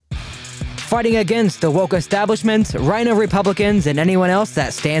fighting against the woke establishment, rhino Republicans, and anyone else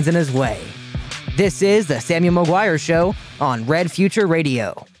that stands in his way. This is the Samuel McGuire Show on Red Future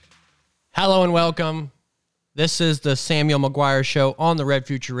Radio. Hello and welcome. This is the Samuel McGuire Show on the Red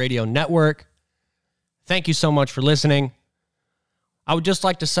Future Radio Network. Thank you so much for listening. I would just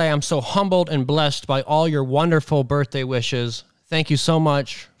like to say I'm so humbled and blessed by all your wonderful birthday wishes. Thank you so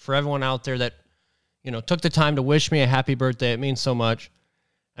much for everyone out there that, took the time to wish me a happy birthday. It means so much.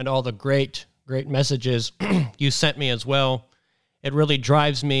 And all the great messages you sent me as well. It really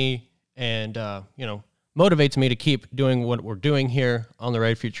drives me and, motivates me to keep doing what we're doing here on the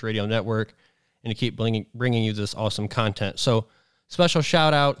Red Future Radio Network and to keep bringing you this awesome content. So special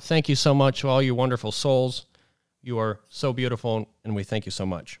shout out. Thank you so much to all you wonderful souls. You are so beautiful, and we thank you so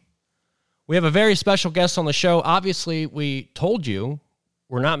much. We have a very special guest on the show. Obviously, we told you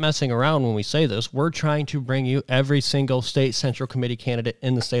we're not messing around when we say this. We're trying to bring you every single state Central Committee candidate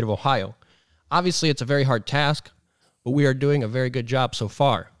in the state of Ohio. Obviously, it's a very hard task, but we are doing a very good job so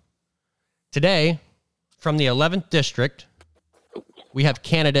far. Today, from the 11th District, we have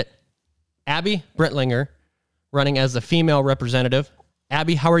candidate Abby Brentlinger running as the female representative.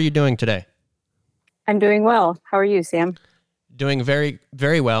 Abby, how are you doing today? I'm doing well. How are you, Sam? Doing very,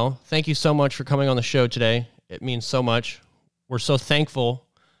 very well. Thank you so much for coming on the show today. It means so much. We're so thankful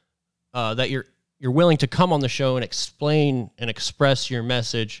that you're willing to come on the show and explain and express your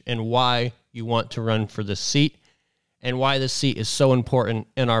message and why you want to run for this seat and why this seat is so important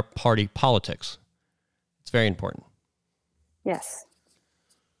in our party politics. It's very important. Yes.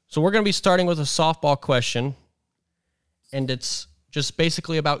 So we're going to be starting with a softball question, and it's just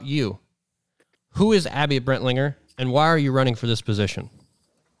basically about you. Who is Abby Brentlinger, and why are you running for this position?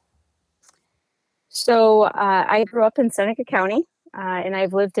 So I grew up in Seneca County, and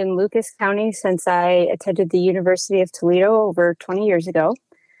I've lived in Lucas County since I attended the University of Toledo over 20 years ago.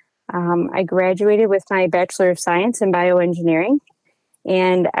 I graduated with my Bachelor of Science in Bioengineering,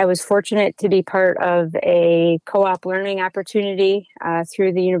 and I was fortunate to be part of a co-op learning opportunity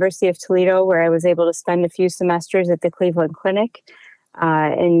through the University of Toledo, where I was able to spend a few semesters at the Cleveland Clinic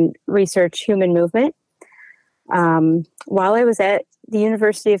and research human movement. While I was at the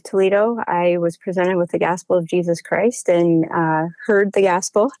University of Toledo, I was presented with the gospel of Jesus Christ and heard the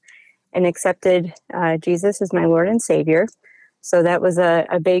gospel and accepted Jesus as my Lord and Savior. So that was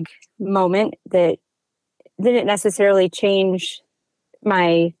a big moment that didn't necessarily change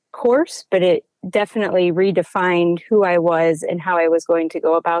my course, but it definitely redefined who I was and how I was going to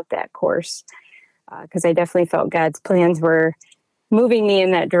go about that course. Because I definitely felt God's plans were moving me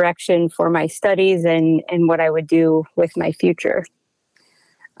in that direction for my studies and what I would do with my future.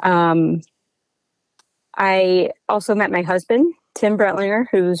 I also met my husband, Tim Brentlinger,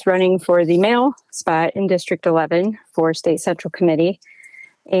 who's running for the male spot in District 11 for State Central Committee.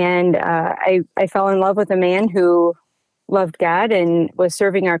 And I fell in love with a man who loved God and was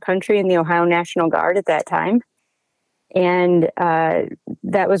serving our country in the Ohio National Guard at that time. And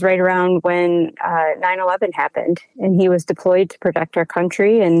that was right around when 9/11 happened, and he was deployed to protect our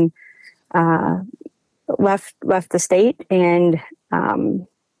country and left the state. And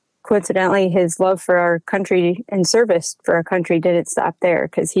coincidentally, his love for our country and service for our country didn't stop there,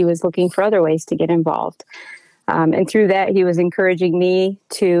 because he was looking for other ways to get involved. And through that, he was encouraging me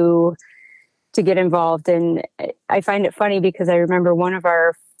to get involved. And I find it funny because I remember one of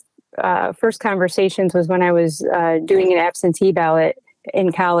our first conversations was when I was doing an absentee ballot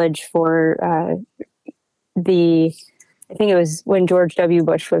in college for I think it was when George W.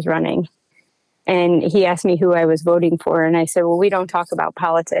 Bush was running. And he asked me who I was voting for. And I said, well, we don't talk about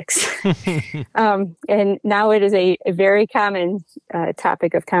politics. And now it is a very common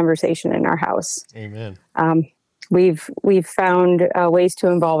topic of conversation in our house. Amen. We've found ways to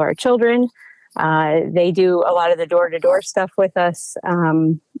involve our children. They do a lot of the door-to-door stuff with us.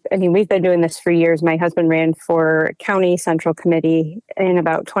 We've been doing this for years. My husband ran for County Central Committee in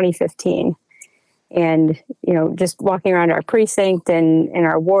about 2015. And, just walking around our precinct and in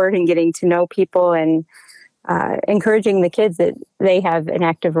our ward and getting to know people and encouraging the kids that they have an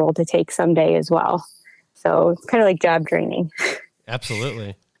active role to take someday as well. So kind of like job training.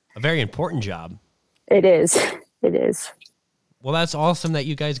 Absolutely. A very important job. It is. It is. Well, that's awesome that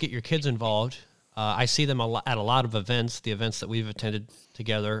you guys get your kids involved. I see them at a lot of events, the events that we've attended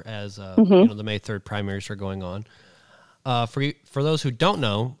together as the May 3rd primaries are going on. For those who don't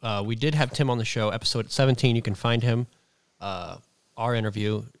know, we did have Tim on the show, episode 17. You can find him, our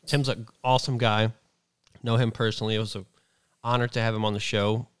interview. Tim's an awesome guy. Know him personally. It was an honor to have him on the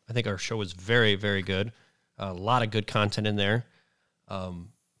show. I think our show was very, very good. A lot of good content in there.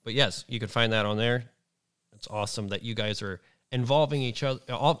 But yes, you can find that on there. It's awesome that you guys are involving each other,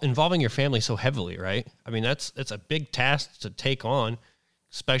 involving your family so heavily, right? I mean, it's a big task to take on,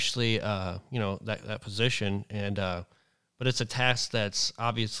 especially, that position. And, but it's a task that's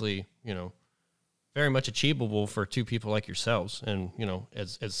obviously, very much achievable for two people like yourselves. And,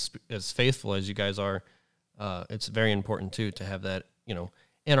 as faithful as you guys are, it's very important too, to have that,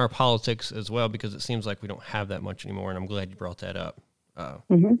 in our politics as well, because it seems like we don't have that much anymore. And I'm glad you brought that up.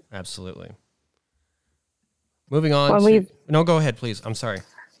 Absolutely. Moving on. No, go ahead, please. I'm sorry.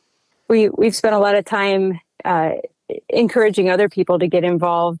 We've spent a lot of time encouraging other people to get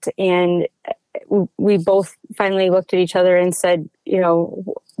involved, and we both finally looked at each other and said,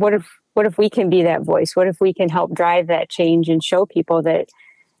 what if we can be that voice? What if we can help drive that change and show people that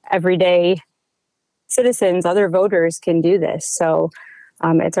everyday citizens, other voters, can do this? So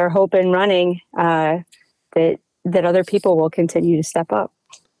it's our hope in running that other people will continue to step up.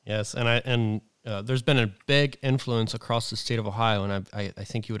 Yes, and there's been a big influence across the state of Ohio, and I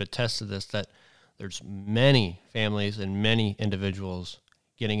think you would attest to this, that there's many families and many individuals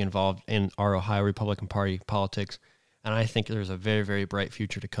getting involved in our Ohio Republican Party politics, and I think there's a very, very bright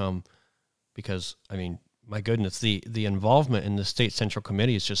future to come because, I mean, my goodness, the involvement in the state central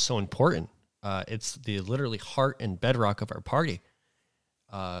committee is just so important. It's the literally heart and bedrock of our party.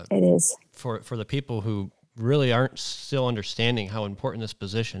 It is. For the people who really aren't still understanding how important this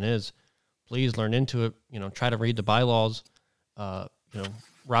position is, please learn into it, try to read the bylaws,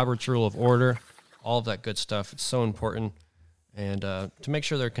 Robert's Rule of Order, all of that good stuff. It's so important. And to make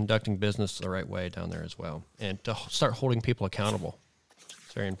sure they're conducting business the right way down there as well. And to start holding people accountable.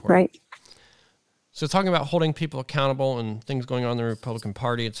 It's very important. Right. So talking about holding people accountable and things going on in the Republican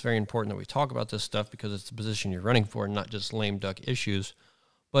Party, it's very important that we talk about this stuff because it's the position you're running for and not just lame duck issues.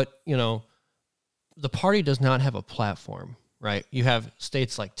 But, the party does not have a platform, right? You have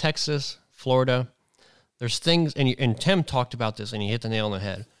states like Texas, Florida. There's things, and Tim talked about this, and he hit the nail on the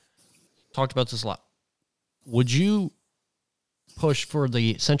head. Talked about this a lot. Would you push for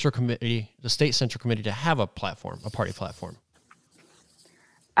the central committee, the state central committee, to have a platform, a party platform?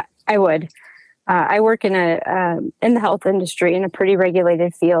 I would. I work in the health industry in a pretty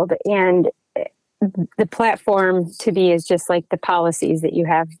regulated field, and the platform to me is just like the policies that you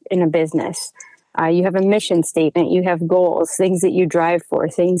have in a business. You have a mission statement, you have goals, things that you drive for,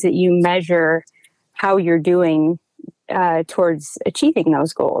 things that you measure how you're doing towards achieving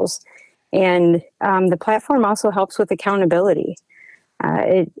those goals. And the platform also helps with accountability.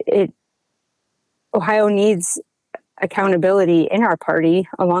 Ohio needs accountability in our party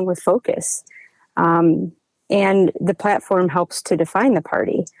along with focus. And the platform helps to define the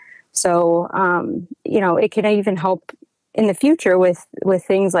party. So, it can even help in the future with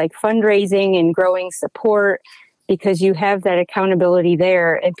things like fundraising and growing support, because you have that accountability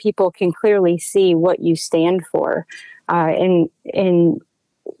there and people can clearly see what you stand for in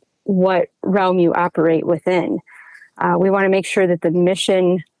what realm you operate within. We want to make sure that the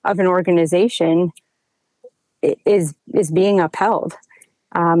mission of an organization is being upheld.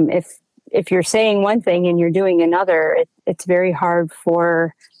 If you're saying one thing and you're doing another, it's very hard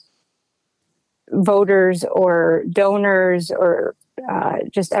for voters or donors or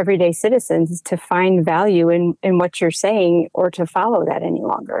just everyday citizens to find value in what you're saying or to follow that any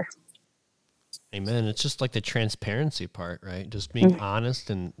longer. Amen. It's just like the transparency part, right? Just being honest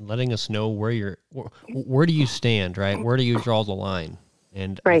and letting us know where do you stand, right? Where do you draw the line?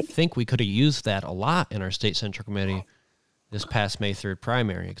 And right. I think we could have used that a lot in our state central committee this past May 3rd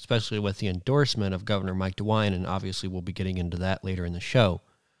primary, especially with the endorsement of Governor Mike DeWine, and obviously we'll be getting into that later in the show.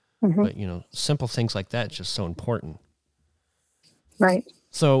 Mm-hmm. But, simple things like that is just so important. Right.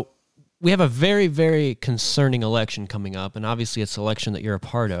 So we have a very, very concerning election coming up, and obviously it's an election that you're a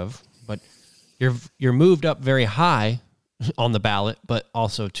part of, but you're moved up very high on the ballot, but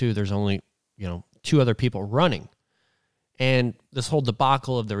also, too, there's only, two other people running. And this whole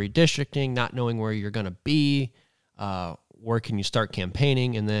debacle of the redistricting, not knowing where you're going to be, where can you start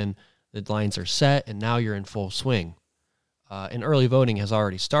campaigning, and then the lines are set, and now you're in full swing. And early voting has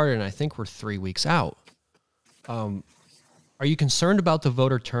already started, and I think we're 3 weeks out. Are you concerned about the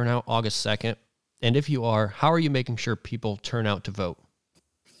voter turnout August 2nd? And if you are, how are you making sure people turn out to vote?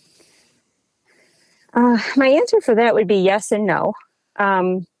 My answer for that would be yes and no.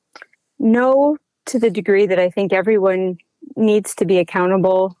 No, to the degree that I think everyone needs to be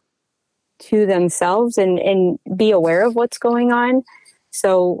accountable to themselves and be aware of what's going on.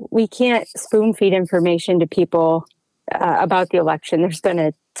 So we can't spoon feed information to people about the election. There's been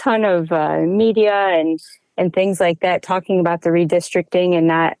a ton of media and things like that talking about the redistricting and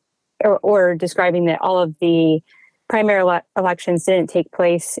not, or describing that all of the primary elections didn't take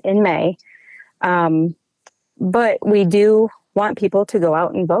place in May. But we do want people to go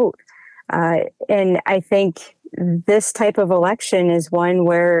out and vote. And I think this type of election is one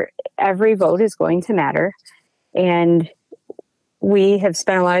where every vote is going to matter. And we have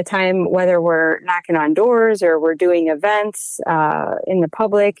spent a lot of time, whether we're knocking on doors or we're doing events in the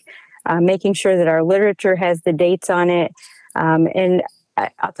public, making sure that our literature has the dates on it. And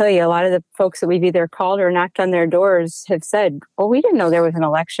I'll tell you, a lot of the folks that we've either called or knocked on their doors have said, "Oh, we didn't know there was an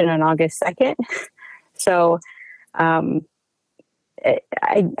election on August 2nd." So I'm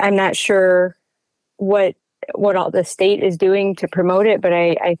not sure what all the state is doing to promote it, but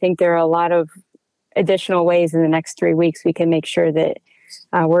I think there are a lot of additional ways in the next 3 weeks we can make sure that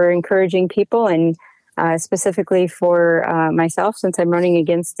we're encouraging people. And specifically for myself, since I'm running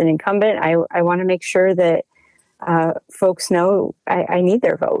against an incumbent, I want to make sure that folks know I need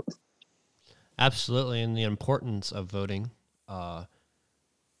their vote. Absolutely, and the importance of voting.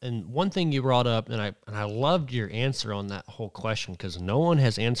 And one thing you brought up, and I loved your answer on that whole question, because no one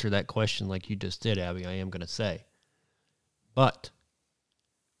has answered that question like you just did, Abby, I am going to say. But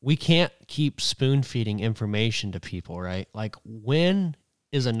we can't keep spoon-feeding information to people, right? Like, when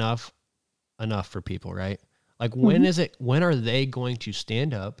is enough for people, right? Like, when are they going to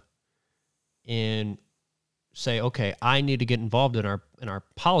stand up and say, okay, I need to get involved in our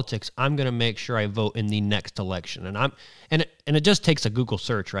politics. I'm going to make sure I vote in the next election. And it just takes a Google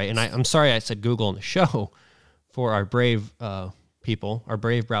search, right? And I'm sorry I said Google on the show for our brave people, our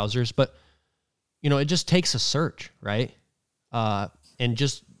brave browsers, but it just takes a search, right? And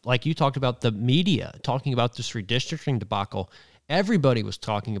just like you talked about the media talking about this redistricting debacle, everybody was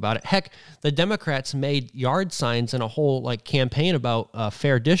talking about it. Heck, the Democrats made yard signs and a whole campaign about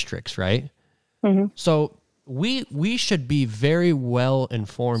fair districts, right? Mm-hmm. So we should be very well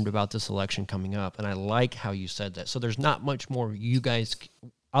informed about this election coming up, and I like how you said that. So there's not much more you guys,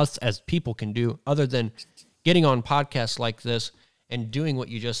 us as people, can do other than getting on podcasts like this and doing what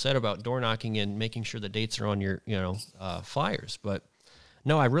you just said about door knocking and making sure the dates are on your flyers. But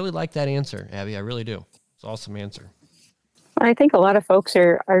no, I really like that answer, Abby. I really do. It's an awesome answer. I think a lot of folks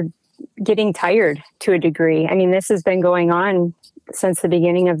are getting tired to a degree. I mean, this has been going on since the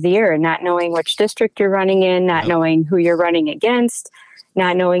beginning of the year, not knowing which district you're running in, not knowing who you're running against,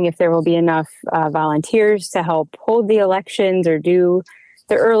 not knowing if there will be enough volunteers to help hold the elections or do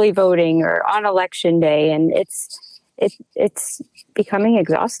the early voting or on election day. And it's becoming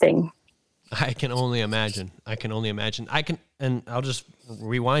exhausting. I can only imagine. And I'll just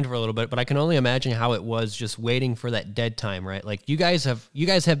rewind for a little bit, but I can only imagine how it was just waiting for that dead time, right? Like you guys have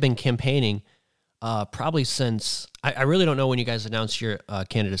been campaigning probably since, I really don't know when you guys announced your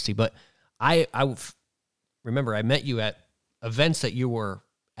candidacy, but I remember I met you at events that you were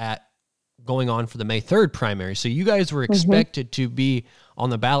at going on for the May 3rd primary. So you guys were expected to be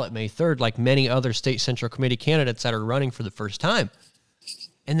on the ballot May 3rd, like many other state central committee candidates that are running for the first time.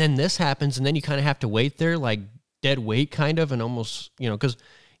 And then this happens, and then you kind of have to wait there, like dead weight kind of, and almost, because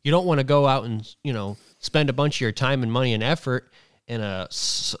you don't want to go out and, spend a bunch of your time and money and effort in a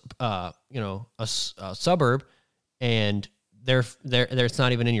suburb, and it's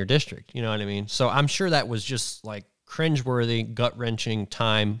not even in your district. You know what I mean? So I'm sure that was just like cringeworthy, gut-wrenching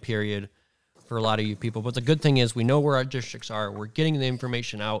time period for a lot of you people. But the good thing is we know where our districts are. We're getting the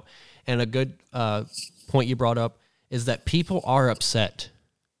information out. And a good point you brought up is that people are upset.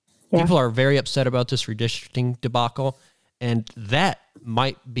 Yeah. People are very upset about this redistricting debacle, and that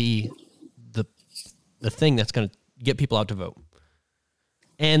might be the thing that's going to get people out to vote.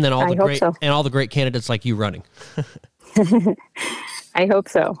 And then all the great candidates like you running. I hope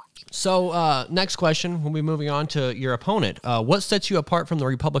so. So next question, we'll be moving on to your opponent. What sets you apart from the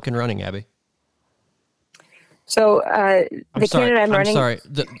Republican running, Abby? So candidate I'm running...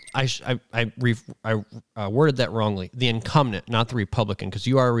 I'm sorry. I worded that wrongly. The incumbent, not the Republican, because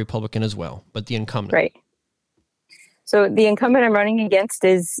you are a Republican as well, but the incumbent. Right. So the incumbent I'm running against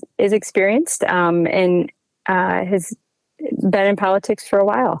is experienced and has been in politics for a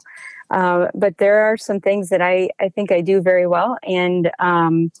while. But there are some things that I think I do very well. And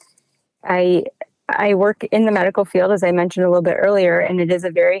I work in the medical field, as I mentioned a little bit earlier, and it is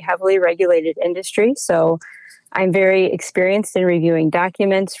a very heavily regulated industry. So I'm very experienced in reviewing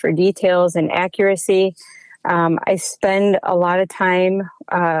documents for details and accuracy. I spend a lot of time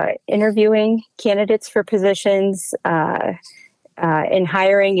interviewing candidates for positions, in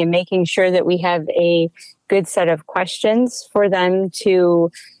hiring and making sure that we have a good set of questions for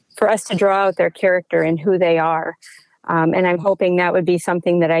us to draw out their character and who they are. And I'm hoping that would be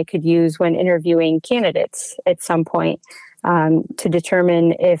something that I could use when interviewing candidates at some point to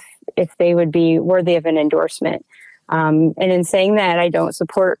determine if they would be worthy of an endorsement. And in saying that, I don't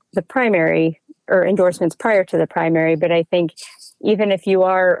support the primary or endorsements prior to the primary. But I think even if you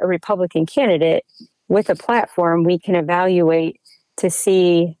are a Republican candidate with a platform, we can evaluate to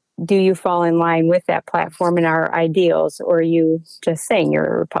see, do you fall in line with that platform and our ideals, or are you just saying you're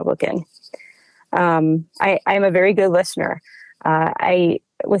a Republican? I'm a very good listener.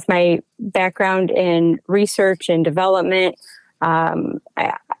 With my background in research and development,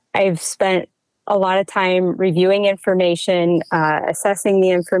 I've spent a lot of time reviewing information, assessing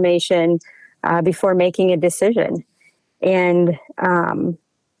the information before making a decision. And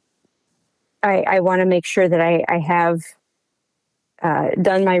I want to make sure that I have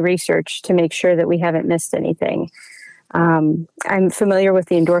done my research to make sure that we haven't missed anything. I'm familiar with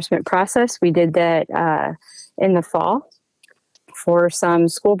the endorsement process. We did that in the fall for some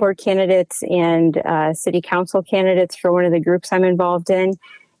school board candidates and city council candidates for one of the groups I'm involved in.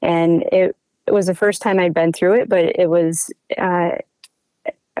 And it was the first time I'd been through it, but it was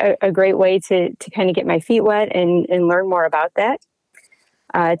a great way to kind of get my feet wet and learn more about that.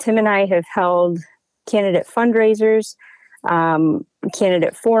 Tim and I have held candidate fundraisers,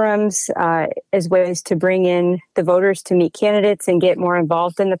 candidate forums, as ways to bring in the voters to meet candidates and get more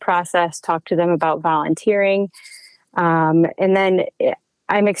involved in the process, talk to them about volunteering. And then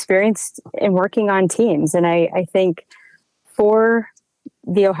I'm experienced in working on teams. And I think for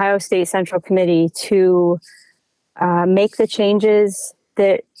the Ohio State Central Committee to make the changes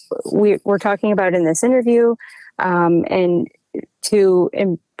that we're talking about in this interview, and to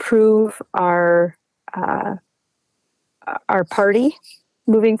improve our party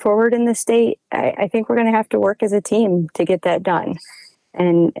moving forward in the state, I think we're going to have to work as a team to get that done.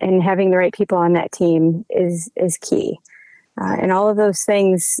 And having the right people on that team is key. And all of those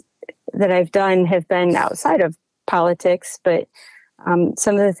things that I've done have been outside of politics, but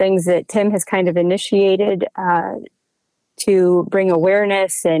some of the things that Tim has kind of initiated to bring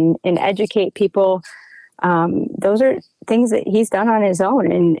awareness and educate people, those are things that he's done on his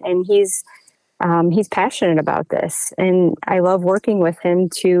own, and he's passionate about this. And I love working with him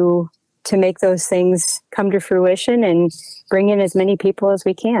to make those things come to fruition and bring in as many people as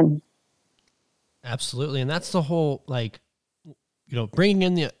we can. Absolutely. And that's the whole, bringing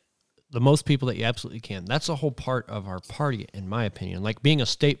in the most people that you absolutely can. That's a whole part of our party, in my opinion. Like being a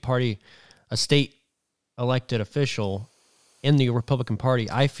state elected official in the Republican Party,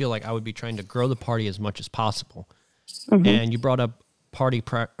 I feel like I would be trying to grow the party as much as possible. Mm-hmm. And you brought up party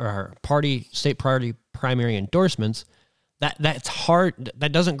state priority primary endorsements. That's hard.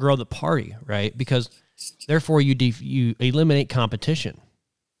 That doesn't grow the party, right? Because therefore you eliminate competition,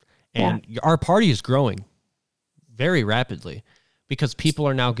 and our party is growing very rapidly because people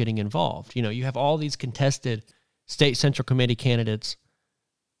are now getting involved. You have all these contested state central committee candidates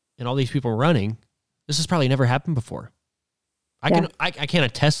and all these people running. This has probably never happened before. I can't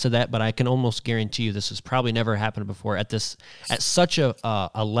attest to that, but I can almost guarantee you this has probably never happened before at such a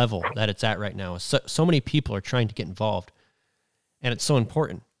level that it's at right now. So many people are trying to get involved, and it's so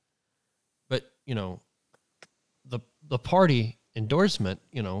important. But the party endorsement,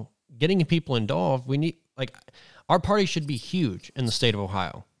 getting people involved, we need, our party should be huge in the state of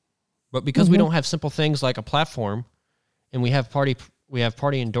Ohio, but because we don't have simple things like a platform, and we have party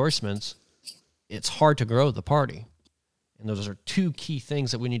endorsements, it's hard to grow the party. And those are two key things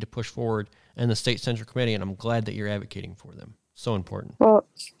that we need to push forward in the State Central Committee, and I'm glad that you're advocating for them. So important. Well,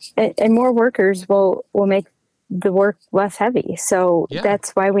 and more workers will make the work less heavy. So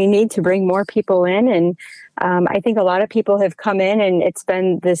that's why we need to bring more people in. And I think a lot of people have come in, and it's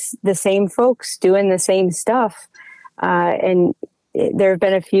been the same folks doing the same stuff. And there have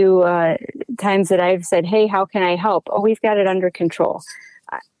been a few times that I've said, hey, how can I help? Oh, we've got it under control.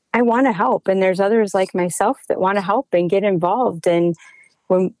 I want to help. And there's others like myself that want to help and get involved. And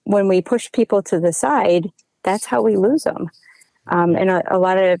when we push people to the side, that's how we lose them. And a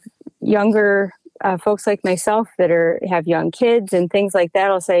lot of younger folks like myself that have young kids and things like that,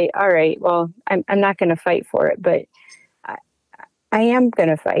 I'll say, all right, well, I'm not going to fight for it, but I am going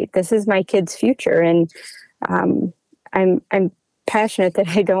to fight. This is my kid's future. And I'm passionate that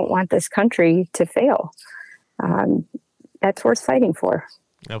I don't want this country to fail. That's worth fighting for.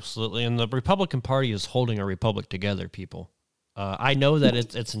 Absolutely. And the Republican Party is holding our republic together, people. I know that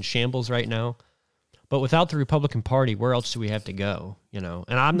it's in shambles right now, but without the Republican Party, where else do we have to go? And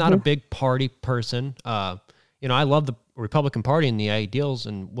I'm not a big party person. I love the Republican Party and the ideals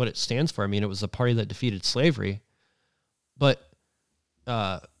and what it stands for. I mean, it was the party that defeated slavery, but,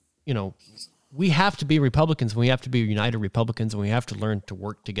 we have to be Republicans, and we have to be united Republicans, and we have to learn to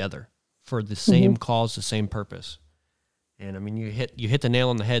work together for the same cause, the same purpose. And I mean, you hit the nail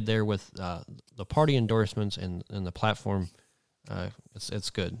on the head there with the party endorsements and the platform It's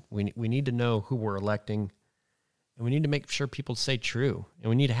good. We need to know who we're electing, and we need to make sure people stay true, and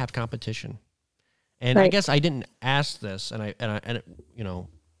we need to have competition. And I guess I didn't ask this, and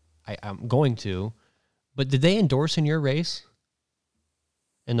I'm going to, but did they endorse in your race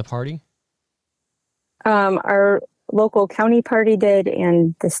in the party? Our local county party did,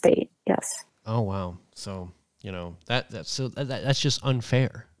 and the state, yes. Oh wow! So that's just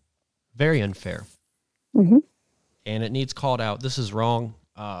unfair, very unfair, Mm-hmm. and it needs called out. This is wrong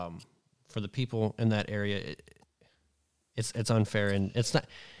for the people in that area. It's unfair, and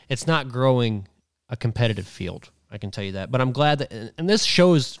it's not growing a competitive field. I can tell you that. But I'm glad that, and this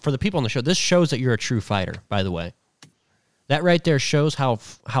shows for the people on the show. This shows that you're a true fighter. By the way, that right there shows how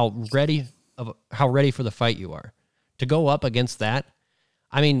ready for the fight you are to go up against that.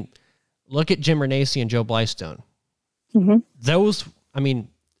 I mean, look at Jim Renacci and Joe Blystone. Mm-hmm. Those, I mean,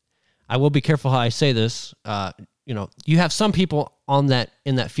 I will be careful how I say this. You have some people in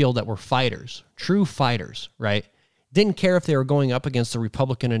that field that were fighters, true fighters, right? Didn't care if they were going up against a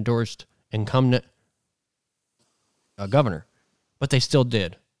Republican-endorsed incumbent governor, but they still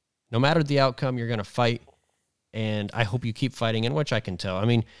did. No matter the outcome, you're going to fight, and I hope you keep fighting, in which I can tell. I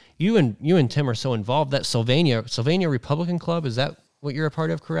mean, you and Tim are so involved. That Sylvania Republican Club, is that what you're a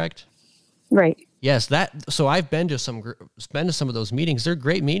part of, correct? Right. Yes, so I've been to some of those meetings. They're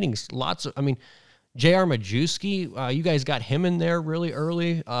great meetings. J.R. Majewski, you guys got him in there really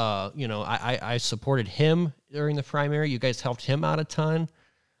early. I supported him during the primary. You guys helped him out a ton.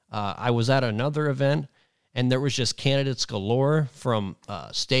 I was at another event, and there was just candidates galore from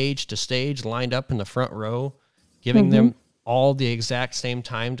stage to stage lined up in the front row, giving them all the exact same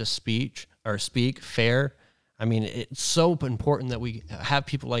time to speak fair. I mean, it's so important that we have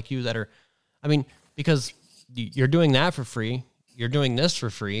people like you that are, because you're doing that for free, you're doing this for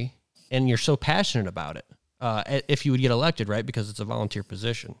free, and you're so passionate about it. If you would get elected, right? Because it's a volunteer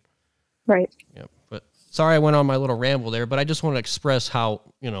position. Right. Yeah. But sorry I went on my little ramble there, but I just want to express how,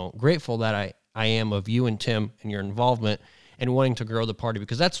 grateful that I am of you and Tim and your involvement and wanting to grow the party,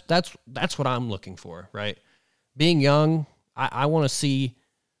 because that's what I'm looking for, right? Being young, I want to see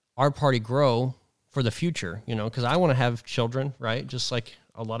our party grow for the future, because I want to have children, right? Just like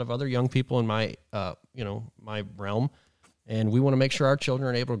a lot of other young people in my, my realm. And we want to make sure our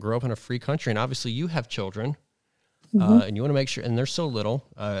children are able to grow up in a free country. And obviously you have children, and you want to make sure, and they're so little,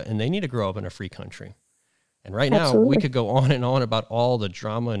 and they need to grow up in a free country. And right now, we could go on and on about all the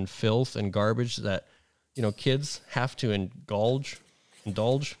drama and filth and garbage that, kids have to indulge, in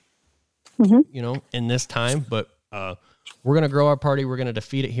this time. But we're going to grow our party. We're going to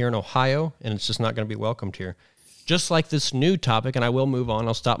defeat it here in Ohio, and it's just not going to be welcomed here. Just like this new topic, and I will move on.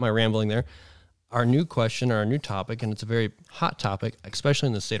 I'll stop my rambling there. Our new question, or our new topic, and it's a very hot topic, especially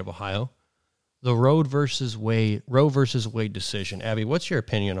in the state of Ohio, the Roe versus Wade decision. Abby, what's your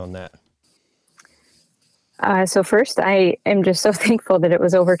opinion on that? So first, I am just so thankful that it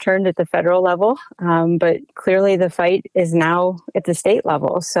was overturned at the federal level, but clearly the fight is now at the state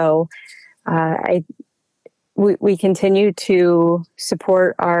level. So we continue to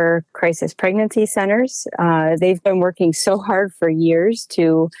support our crisis pregnancy centers. They've been working so hard for years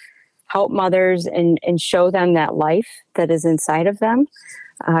to help mothers and show them that life that is inside of them,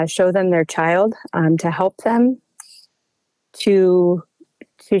 show them their child, to help them to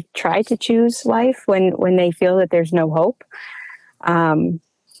try to choose life when they feel that there's no hope. And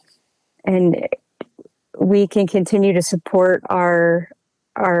we can continue to support our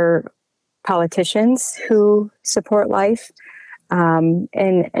politicians who support life. And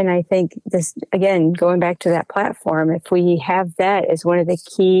I think this, again, going back to that platform, if we have that as one of the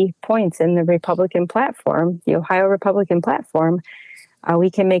key points in the Republican platform, the Ohio Republican platform,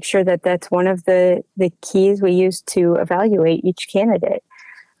 we can make sure that that's one of the keys we use to evaluate each candidate.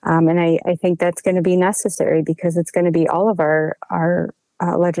 And I think that's going to be necessary, because it's going to be all of our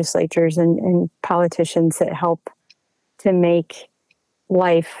legislatures and politicians that help to make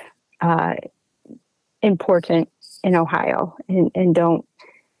life important in Ohio, and don't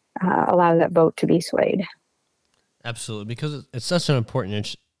allow that vote to be swayed. Absolutely, because it's such an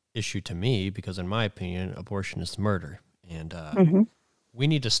important issue to me, because in my opinion, abortion is murder. And we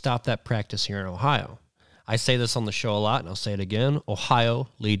need to stop that practice here in Ohio. I say this on the show a lot, and I'll say it again. Ohio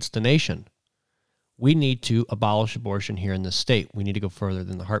leads the nation. We need to abolish abortion here in this state. We need to go further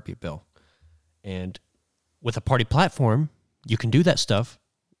than the heartbeat bill. And with a party platform, you can do that stuff,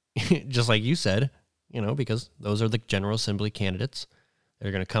 just like you said, because those are the General Assembly candidates that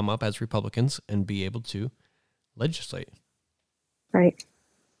are going to come up as Republicans and be able to legislate. Right.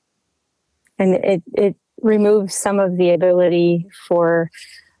 And it removes some of the ability for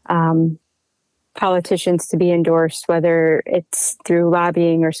politicians to be endorsed, whether it's through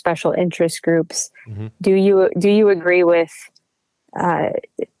lobbying or special interest groups. Mm-hmm. Do you agree with, or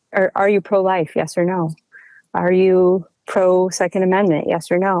are you pro-life? Yes or no? Are you pro-Second Amendment?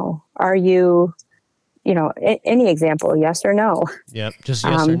 Yes or no? Are you, any example, yes or no? Yep, just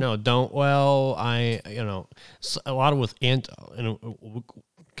yes or no. Don't, well, a lot of with, kind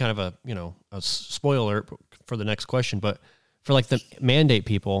of a spoiler for the next question, but for like the mandate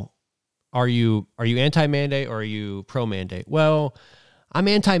people, are you anti-mandate or are you pro-mandate? Well, I'm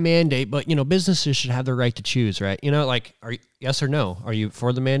anti-mandate, but businesses should have the right to choose, right? Yes or no? Are you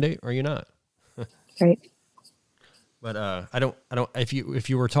for the mandate or are you not? Right. But I don't. If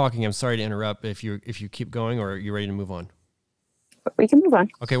you were talking, I'm sorry to interrupt. If you keep going, or are you ready to move on? We can move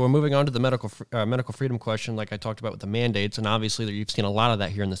on. Okay, we're moving on to the medical freedom question, like I talked about with the mandates, and obviously you've seen a lot of that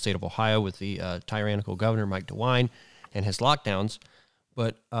here in the state of Ohio with the tyrannical governor Mike DeWine and his lockdowns.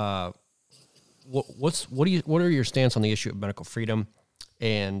 But what are your stance on the issue of medical freedom,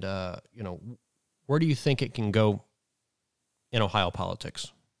 and where do you think it can go in Ohio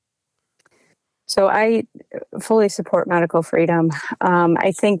politics? So I fully support medical freedom.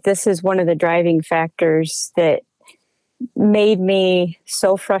 I think this is one of the driving factors that made me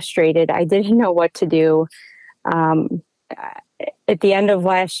so frustrated. I didn't know what to do. At the end of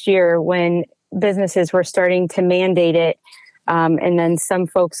last year, when businesses were starting to mandate it, and then some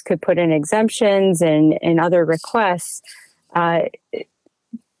folks could put in exemptions and other requests,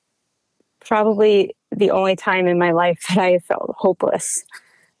 probably the only time in my life that I felt hopeless.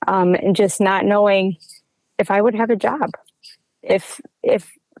 And just not knowing if I would have a job, if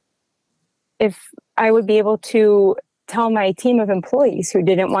I would be able to tell my team of employees who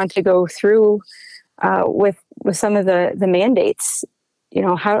didn't want to go through with some of the mandates,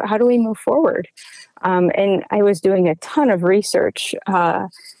 how do we move forward? And I was doing a ton of research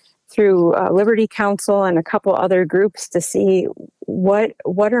through Liberty Council and a couple other groups to see what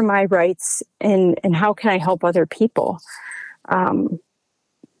are my rights and how can I help other people.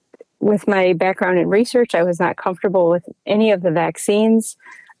 With my background in research, I was not comfortable with any of the vaccines.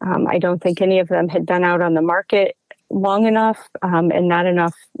 I don't think any of them had been out on the market long enough, and not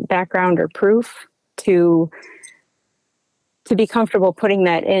enough background or proof to be comfortable putting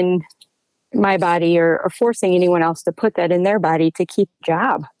that in my body or forcing anyone else to put that in their body to keep a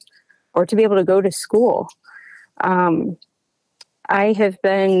job or to be able to go to school. I have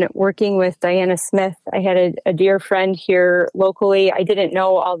been working with Diana Smith. I had a dear friend here locally. I didn't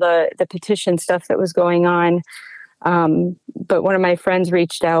know all the petition stuff that was going on, but one of my friends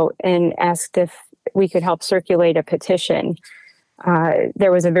reached out and asked if we could help circulate a petition.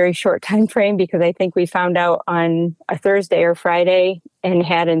 There was a very short time frame because I think we found out on a Thursday or Friday and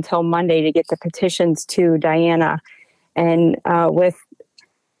had until Monday to get the petitions to Diana. And with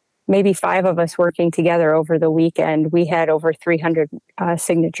maybe 5 of us working together over the weekend, we had over 300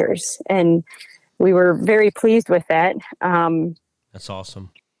 signatures, and we were very pleased with that. That's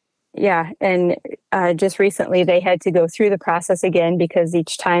awesome. Yeah, and just recently they had to go through the process again because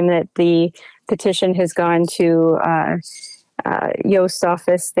each time that the petition has gone to Yost's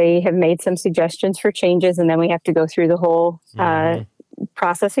office, they have made some suggestions for changes, and then we have to go through the whole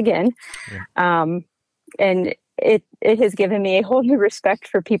process again. Yeah. And it has given me a whole new respect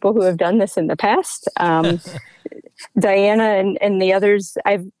for people who have done this in the past. Diana and the others,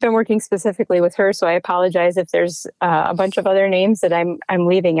 I've been working specifically with her, so I apologize if there's a bunch of other names that I'm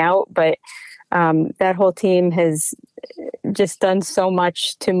leaving out, but that whole team has just done so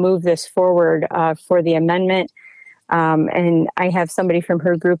much to move this forward for the amendment. And I have somebody from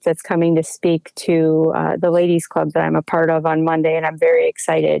her group that's coming to speak to the ladies club that I'm a part of on Monday, and I'm very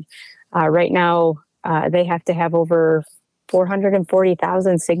excited. Right now, they have to have over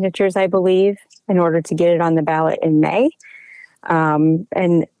 440,000 signatures, I believe, in order to get it on the ballot in May.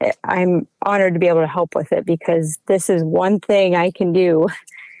 And I'm honored to be able to help with it because this is one thing I can do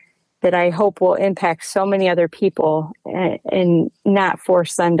that I hope will impact so many other people and not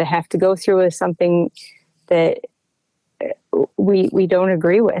force them to have to go through with something that we don't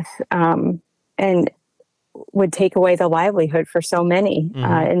agree with, and would take away the livelihood for so many.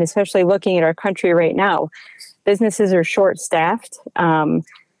 And especially looking at our country right now, businesses are short-staffed,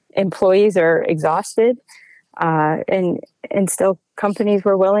 employees are exhausted, and still companies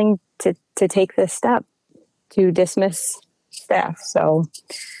were willing to take this step to dismiss staff. So,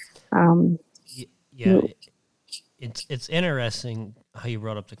 it's interesting how you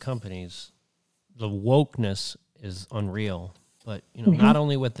brought up the companies. The wokeness is unreal, but not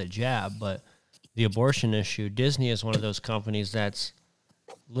only with the jab, but the abortion issue. Disney is one of those companies that's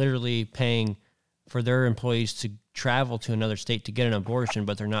literally paying for their employees travel to another state to get an abortion,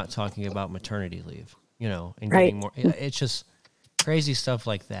 but they're not talking about maternity leave, and Right. getting more. It's just crazy stuff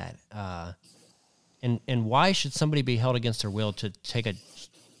like that. And why should somebody be held against their will to take an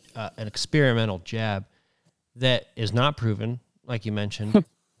experimental jab that is not proven, like you mentioned,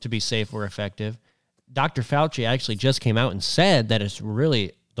 to be safe or effective? Dr. Fauci actually just came out and said that it's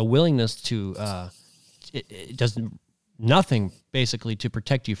really the willingness to, it does nothing basically to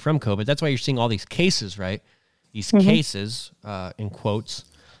protect you from COVID. That's why you're seeing all these cases, right? These cases, in quotes.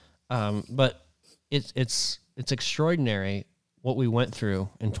 But it's extraordinary what we went through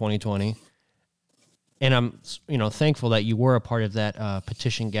in 2020. And I'm, thankful that you were a part of that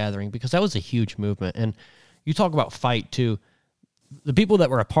petition gathering, because that was a huge movement. And you talk about fight too. The people that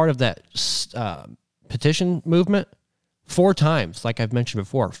were a part of that petition movement, 4 times, like I've mentioned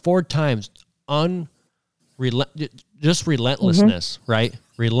before, 4 times just relentlessness, right?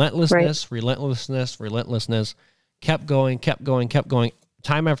 Relentlessness, kept going.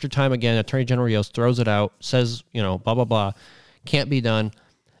 Time after time again, Attorney General Yost throws it out, says, blah, blah, blah, can't be done.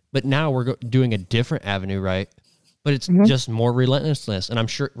 But now we're doing a different avenue, right? But it's just more relentlessness, and I'm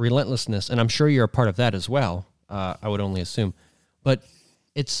sure you're a part of that as well. I would only assume, but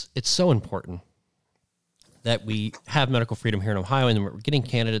it's so important that we have medical freedom here in Ohio, and we're getting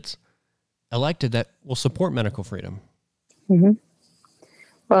candidates elected that will support medical freedom.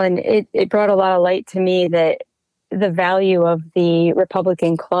 Well, and it brought a lot of light to me that the value of the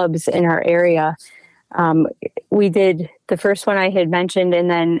Republican clubs in our area. We did the first one I had mentioned, and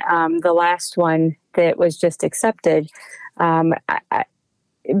then the last one that was just accepted.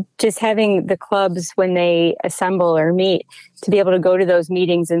 Just having the clubs, when they assemble or meet, to be able to go to those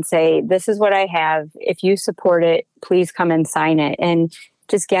meetings and say, this is what I have. If you support it, please come and sign it. And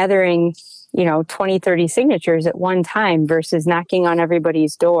just gathering, 20, 30 signatures at one time versus knocking on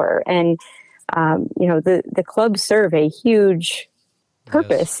everybody's door. And, the clubs serve a huge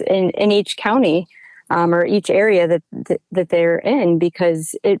purpose in each county or each area that they're in,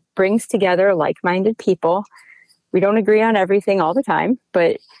 because it brings together like-minded people. We don't agree on everything all the time,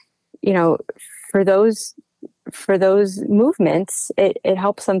 but for those movements, it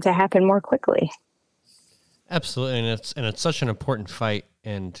helps them to happen more quickly. Absolutely, and it's such an important fight.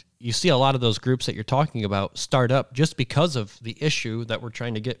 And you see a lot of those groups that you're talking about start up just because of the issue that we're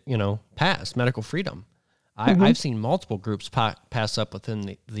trying to get passed, medical freedom. I've seen multiple groups pass up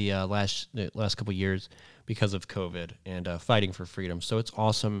within the last couple of years because of COVID and fighting for freedom. So it's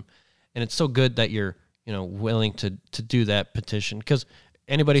awesome, and it's so good that you're willing to do that petition, because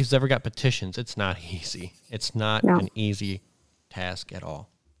anybody who's ever got petitions, it's not easy. It's not an easy task at all.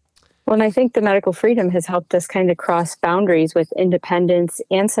 Well, and I think the medical freedom has helped us kind of cross boundaries with independents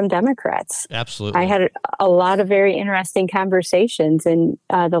and some Democrats. Absolutely. I had a lot of very interesting conversations, and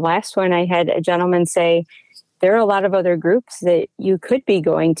the last one I had a gentleman say, there are a lot of other groups that you could be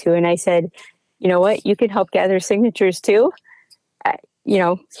going to. And I said, you know what, you can help gather signatures too.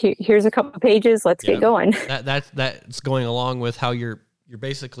 Here's a couple of pages. Let's get going. That's going along with how you're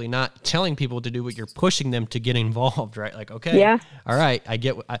basically not telling people to do what you're pushing them to get involved, right? Like, okay, all right, I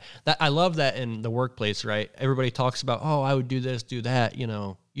get I love that in the workplace, right? Everybody talks about, oh, I would do this, do that.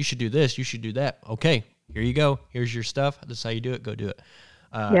 You should do this, you should do that. Okay, here you go. Here's your stuff. This is how you do it. Go do it.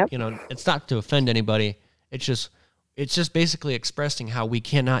 It's not to offend anybody. It's just basically expressing how we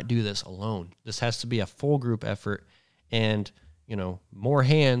cannot do this alone. This has to be a full group effort, and more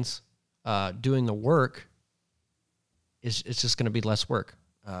hands doing the work. It's just going to be less work.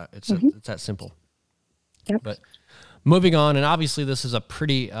 It's that simple. Yep. But moving on, and obviously this is a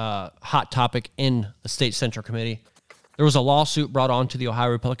pretty hot topic in the state central committee. There was a lawsuit brought on to the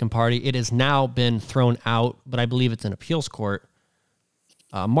Ohio Republican Party. It has now been thrown out, but I believe it's in appeals court.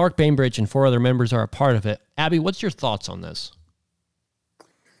 Mark Bainbridge and 4 other members are a part of it. Abby, what's your thoughts on this?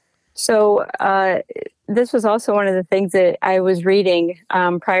 So this was also one of the things that I was reading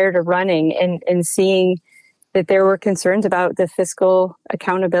prior to running and seeing that there were concerns about the fiscal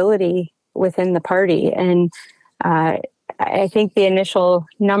accountability within the party. And I think the initial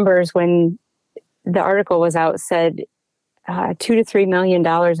numbers when the article was out said $2 to $3 million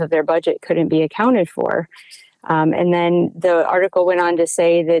of their budget couldn't be accounted for. And then the article went on to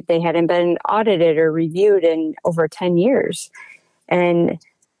say that they hadn't been audited or reviewed in over 10 years. And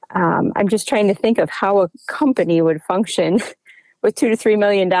I'm just trying to think of how a company would function with $2 to $3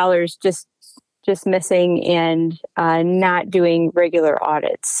 million just missing and not doing regular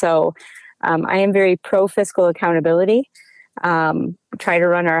audits. So I am very pro fiscal accountability. Try to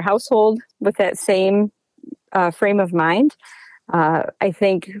run our household with that same frame of mind. I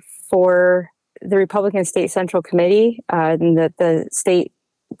think for the Republican State Central Committee and the state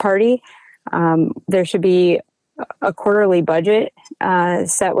party, there should be a quarterly budget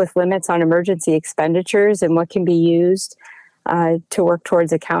set with limits on emergency expenditures and what can be used to work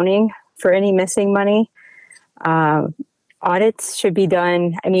towards accounting for any missing money. Audits should be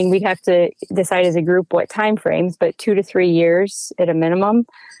done. I mean, we'd have to decide as a group what time frames, but 2 to 3 years at a minimum,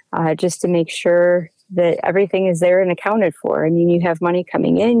 just to make sure that everything is there and accounted for. I mean, you have money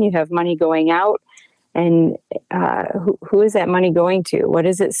coming in, you have money going out, and who is that money going to? What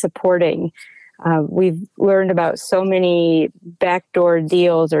is it supporting? We've learned about so many backdoor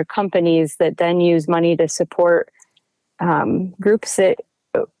deals or companies that then use money to support groups that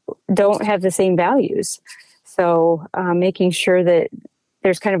don't have the same values. So making sure that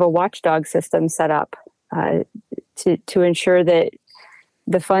there's kind of a watchdog system set up to ensure that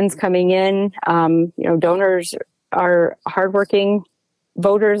the funds coming in, donors are hardworking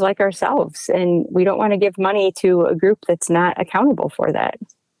voters like ourselves, and we don't want to give money to a group that's not accountable for that.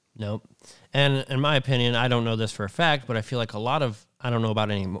 Nope. And in my opinion, I don't know this for a fact, but I feel like I don't know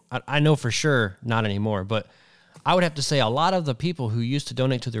about anymore. I know for sure not anymore, but I would have to say a lot of the people who used to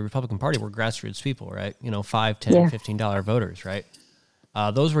donate to the Republican Party were grassroots people, right? $5, $10, $15 voters, right?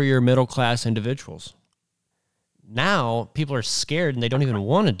 Those were your middle-class individuals. Now people are scared and they don't even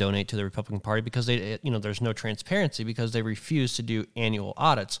want to donate to the Republican Party because there's no transparency because they refuse to do annual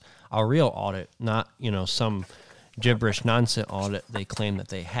audits, a real audit, not, some gibberish nonsense audit they claim that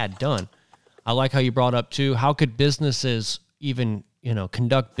they had done. I like how you brought up too, how could businesses even,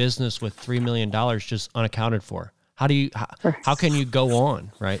 conduct business with $3 million just unaccounted for? How can you go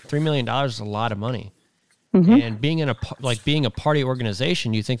on, right? $3 million is a lot of money. Mm-hmm. And being a party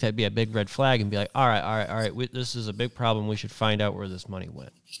organization, you think that'd be a big red flag and be like, all right. This is a big problem. We should find out where this money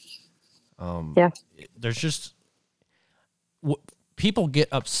went. There's just people get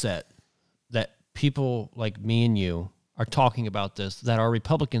upset that people like me and you are talking about this that are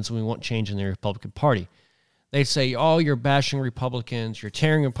Republicans and we want change in the Republican Party. They say, oh, you're bashing Republicans, you're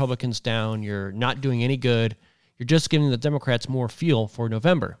tearing Republicans down, you're not doing any good, you're just giving the Democrats more fuel for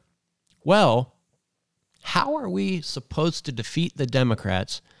November. Well, how are we supposed to defeat the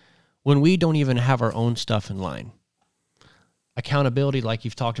Democrats when we don't even have our own stuff in line? Accountability, like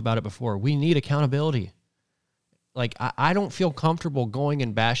you've talked about it before. We need accountability. Like, I don't feel comfortable going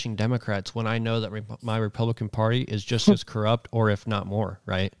and bashing Democrats when I know that my Republican Party is just as corrupt or if not more,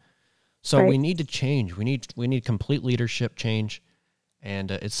 right? So we need to change. We need complete leadership change.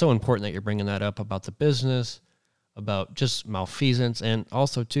 And it's so important that you're bringing that up about the business, about just malfeasance, and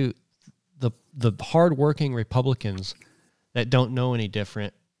also, too, the hardworking Republicans that don't know any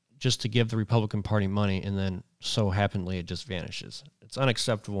different just to give the Republican Party money, and then so happenly it just vanishes. It's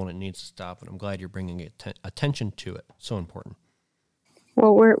unacceptable and it needs to stop, and I'm glad you're bringing attention to it. So important.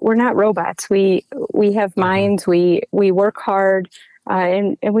 Well, we're not robots. We have minds. We work hard,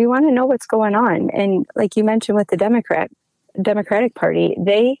 and we want to know what's going on. And like you mentioned with the Democratic Party,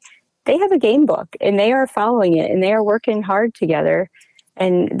 they have a game book, and they are following it, and they are working hard together.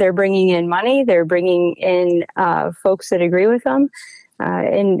 And they're bringing in money. They're bringing in folks that agree with them.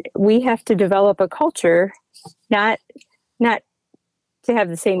 And we have to develop a culture, not to have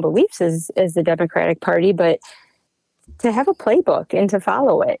the same beliefs as the Democratic Party, but to have a playbook and to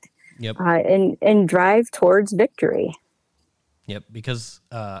follow it. Yep. And drive towards victory. Yep. Because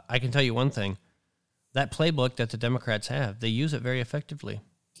I can tell you one thing, that playbook that the Democrats have, they use it very effectively.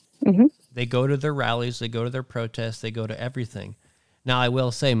 Mm-hmm. They go to their rallies, they go to their protests, they go to everything. Now, I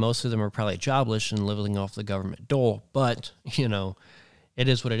will say most of them are probably jobless and living off the government dole, but, it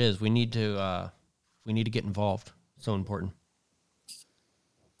is what it is. We need to get involved. So important.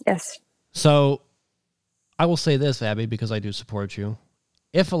 Yes. So I will say this, Abby, because I do support you.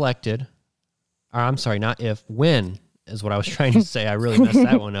 If elected, or I'm sorry, not if, when is what I was trying to say. I really messed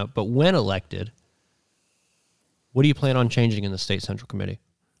that one up. But when elected, what do you plan on changing in the State Central Committee?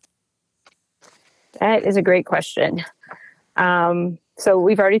 That is a great question. So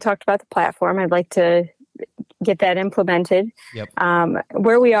we've already talked about the platform. I'd like to get that implemented. Yep.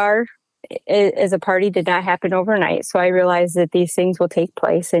 Where we are as a party did not happen overnight. So I realize that these things will take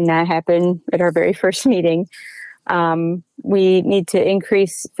place and not happen at our very first meeting. We need to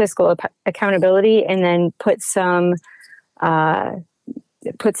increase fiscal accountability and then put some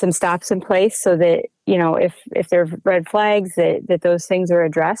stops in place so that, if there are red flags, that those things are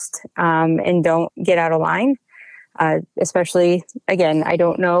addressed and don't get out of line. Especially, again, I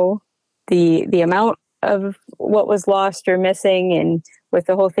don't know the amount of what was lost or missing and with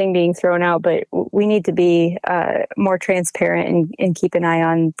the whole thing being thrown out, but we need to be more transparent and keep an eye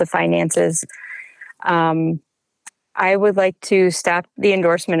on the finances. I would like to stop the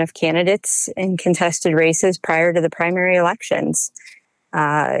endorsement of candidates in contested races prior to the primary elections.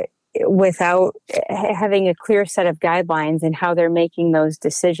 without having a clear set of guidelines and how they're making those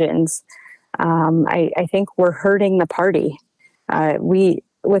decisions, I think we're hurting the party.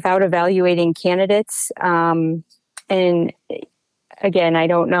 Without evaluating candidates, and again, I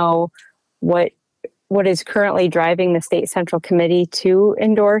don't know what is currently driving the state central committee to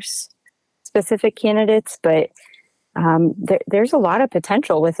endorse specific candidates, but there's a lot of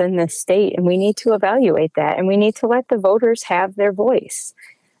potential within this state, and we need to evaluate that, and we need to let the voters have their voice.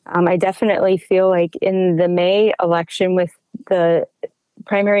 I definitely feel like in the May election with the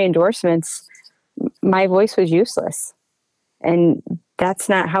primary endorsements, my voice was useless. And that's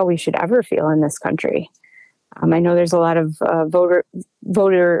not how we should ever feel in this country. I know there's a lot of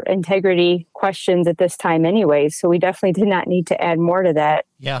voter integrity questions at this time anyway, so we definitely did not need to add more to that.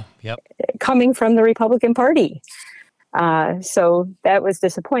 Yeah, yep. Coming from the Republican Party. So that was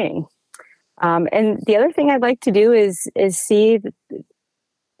disappointing. And the other thing I'd like to do is see the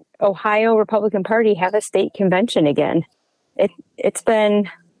Ohio Republican Party have a state convention again. It's been,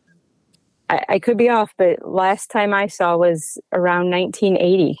 I could be off, but last time I saw was around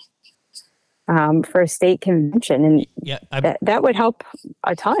 1980 for a state convention. And yeah, that would help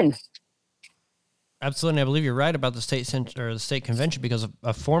a ton. Absolutely. I believe you're right about the state convention, because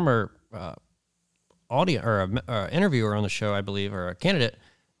a former audience or interviewer on the show, I believe, or a candidate,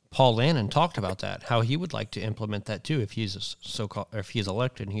 Paul Lannon, talked about that, how he would like to implement that too if he's if he's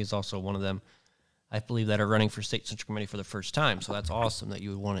elected. And he's also one of them, I believe, that are running for state central committee for the first time. So that's awesome that you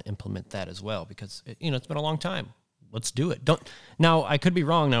would want to implement that as well, because it's been a long time. Let's do it. Now I could be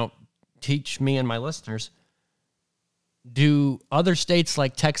wrong. Now teach me and my listeners. Do other states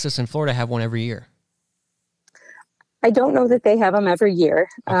like Texas and Florida have one every year? I don't know that they have them every year.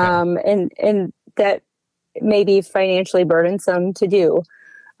 Okay. And that may be financially burdensome to do.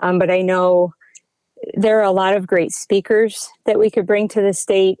 But I know there are a lot of great speakers that we could bring to the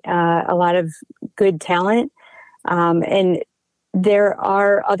state, a lot of good talent. And there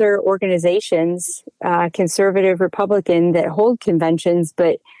are other organizations, conservative, Republican, that hold conventions,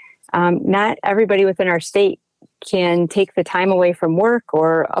 but not everybody within our state can take the time away from work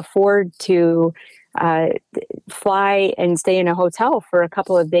or afford to fly and stay in a hotel for a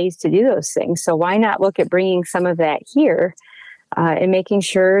couple of days to do those things. So why not look at bringing some of that here and making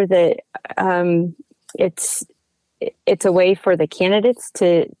sure that it's a way for the candidates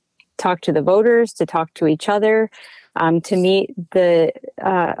to talk to the voters, to talk to each other, to meet the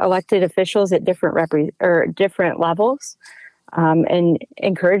elected officials at different levels, and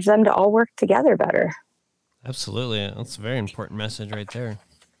encourage them to all work together better. Absolutely. That's a very important message right there.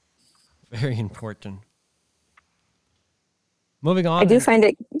 Very important. Moving on. I do find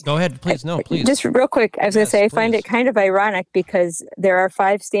it... Go ahead, please. No, please. Just real quick, I was going to say, I find it kind of ironic because there are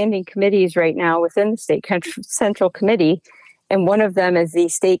 5 standing committees right now within the State Central Committee, and one of them is the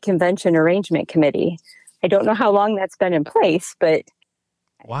State Convention Arrangement Committee. I don't know how long that's been in place, but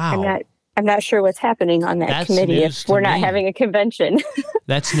wow, I'm not sure what's happening on that committee if we're not having a convention.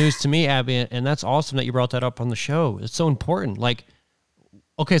 That's news to me, Abby, and that's awesome that you brought that up on the show. It's so important. Like,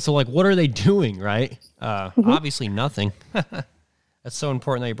 okay, so like, what are they doing, right? Obviously nothing. That's so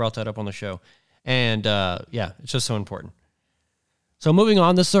important that you brought that up on the show. And yeah, it's just so important. So moving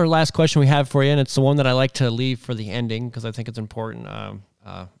on, this is our last question we have for you, and it's the one that I like to leave for the ending because I think it's important.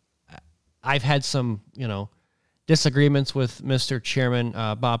 I've had some, disagreements with Mr. Chairman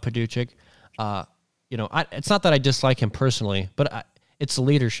Bob Paduchik. It's not that I dislike him personally, but it's the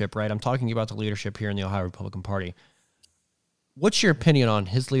leadership, right? I'm talking about the leadership here in the Ohio Republican Party. What's your opinion on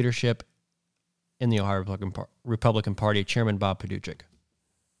his leadership in the Ohio Republican Party, Chairman Bob Paduchik?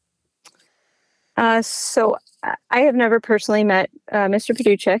 So I have never personally met Mr.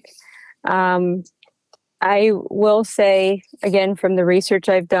 Paduchik. I will say, again, from the research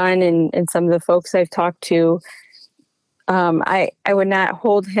I've done and some of the folks I've talked to, I would not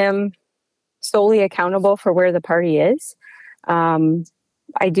hold him solely accountable for where the party is.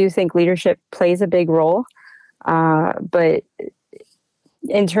 I do think leadership plays a big role. But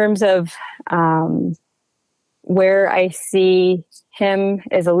in terms of where I see him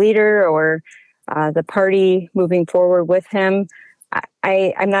as a leader or the party moving forward with him,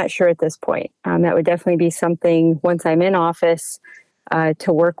 I'm not sure at this point. That would definitely be something once I'm in office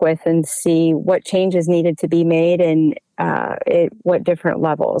to work with and see what changes needed to be made and at what different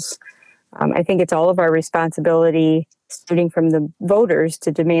levels. I think it's all of our responsibility, starting from the voters,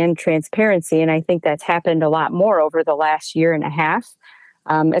 to demand transparency. And I think that's happened a lot more over the last year and a half,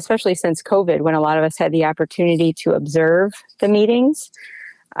 especially since COVID, when a lot of us had the opportunity to observe the meetings.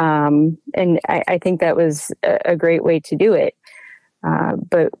 And I think that was a great way to do it.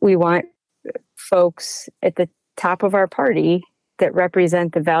 But we want folks at the top of our party that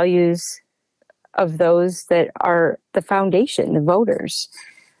represent the values of those that are the foundation, the voters.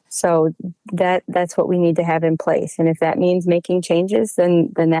 So that's what we need to have in place. And if that means making changes,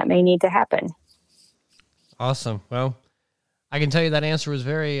 then that may need to happen. Awesome. Well, I can tell you that answer was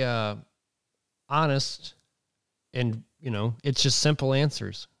very honest, and it's just simple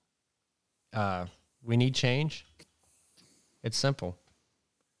answers. We need change. It's simple.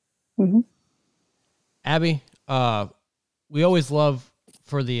 Mm-hmm. Abby, we always love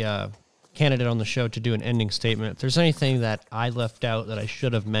for the candidate on the show to do an ending statement. If there's anything that I left out that I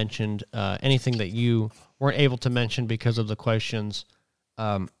should have mentioned, anything that you weren't able to mention because of the questions,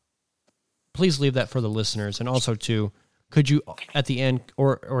 please leave that for the listeners. And also, too, could you, at the end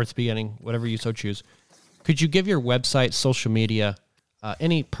or at the beginning, whatever you so choose, could you give your website, social media,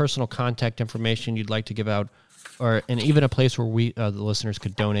 any personal contact information you'd like to give out, and even a place where the listeners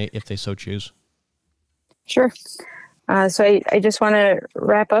could donate if they so choose? Sure. So I just want to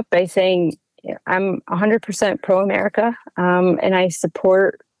wrap up by saying I'm 100% pro-America, and I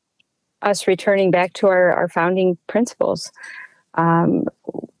support us returning back to our founding principles.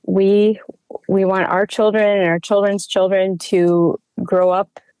 We want our children and our children's children to grow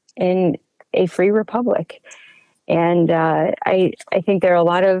up in a free republic. And I think there are a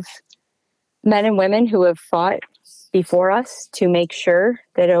lot of men and women who have fought before us to make sure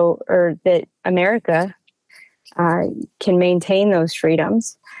that America can maintain those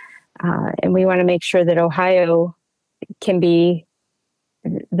freedoms. And we want to make sure that Ohio can be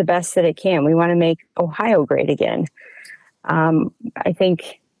the best that it can. We want to make Ohio great again. I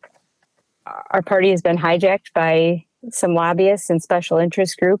think our party has been hijacked by some lobbyists and special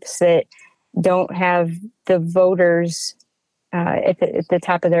interest groups that don't have the voters at the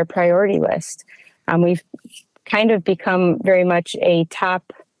top of their priority list. We've kind of become very much a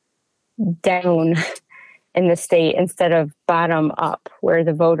top down in the state instead of bottom up, where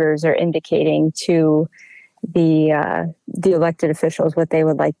the voters are indicating to the elected officials what they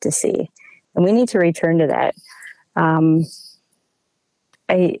would like to see. And we need to return to that.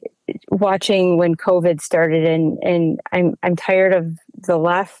 Watching when COVID started, and I'm tired of the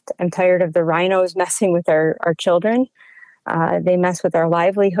left. I'm tired of the rhinos messing with our children. They mess with our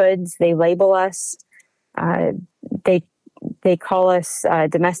livelihoods. They label us. They call us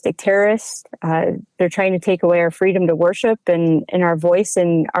domestic terrorists. They're trying to take away our freedom to worship and our voice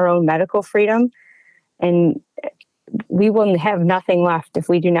and our own medical freedom. And we will have nothing left if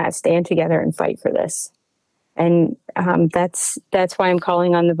we do not stand together and fight for this. And that's why I'm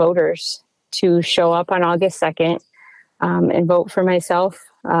calling on the voters to show up on August 2nd and vote for myself,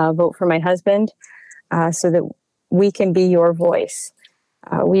 vote for my husband, so that we can be your voice.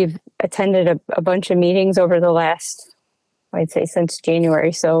 We've attended a bunch of meetings over the last, I'd say, since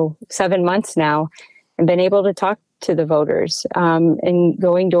January, so 7 months now, and been able to talk to the voters and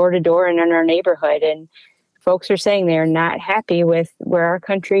going door to door and in our neighborhood. And folks are saying they are not happy with where our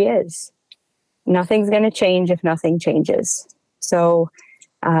country is. Nothing's going to change if nothing changes. So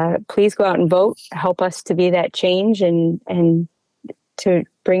please go out and vote. Help us to be that change and to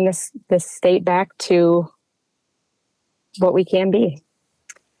bring this state back to what we can be.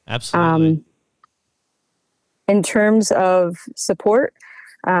 Absolutely. In terms of support,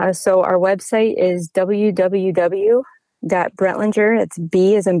 so our website is www.Brentlinger. It's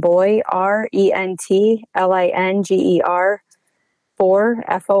B as in boy, RENTLINGER for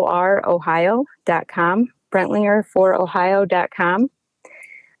FOR Ohio.com, Brentlinger4Ohio.com.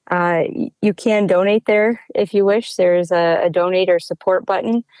 You can donate there if you wish. There's a donate or support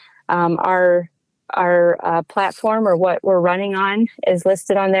button. Our platform, or what we're running on, is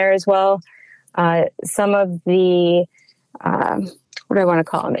listed on there as well. Some of the, what do I want to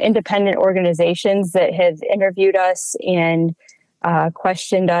call them, independent organizations that have interviewed us and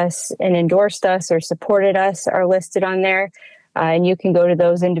questioned us and endorsed us or supported us are listed on there. And you can go to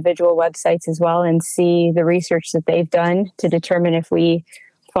those individual websites as well and see the research that they've done to determine if we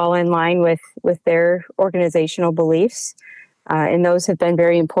fall in line with their organizational beliefs. And those have been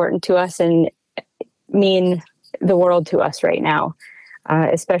very important to us and mean the world to us right now,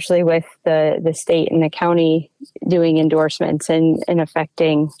 especially with the state and the county doing endorsements and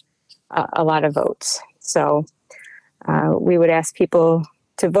affecting a lot of votes. So we would ask people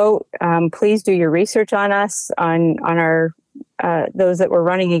to vote. Please do your research on us, on our those that we're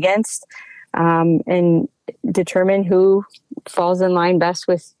running against, and determine who falls in line best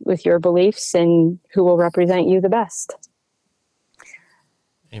with your beliefs and who will represent you the best.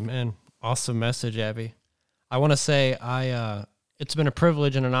 Amen. Awesome message, Abby. I want to say it's been a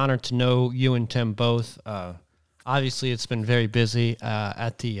privilege and an honor to know you and Tim both. Obviously, it's been very busy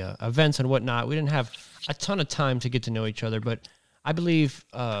at the events and whatnot. We didn't have a ton of time to get to know each other, but I believe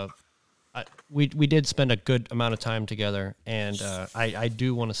we did spend a good amount of time together, and I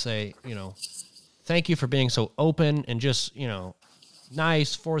do want to say, thank you for being so open and just,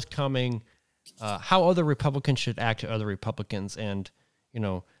 nice, forthcoming, how other Republicans should act to other Republicans. And,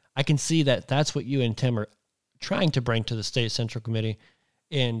 I can see that that's what you and Tim are trying to bring to the State Central Committee,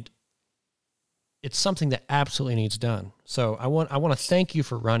 and it's something that absolutely needs done. So I want to thank you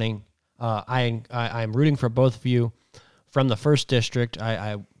for running. I'm rooting for both of you from the 1st District.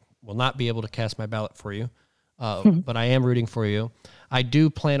 I will not be able to cast my ballot for you, but I am rooting for you. I do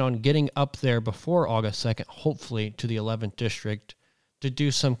plan on getting up there before August 2nd, hopefully to the 11th District, to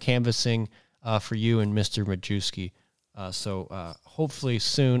do some canvassing for you and Mr. Majewski. So hopefully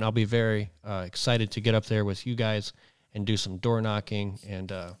soon I'll be very excited to get up there with you guys and do some door knocking.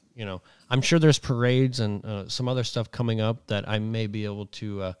 And, I'm sure there's parades and some other stuff coming up that I may be able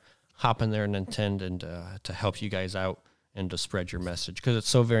to hop in there and attend and to help you guys out and to spread your message, because it's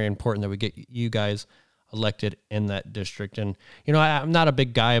so very important that we get you guys elected in that district. And, I'm not a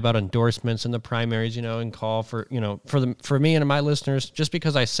big guy about endorsements in the primaries, and call for, for me and my listeners, just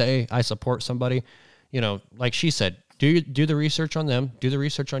because I say I support somebody, like she said, do the research on them, do the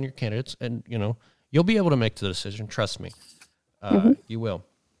research on your candidates, and, you'll be able to make the decision. Trust me. You will.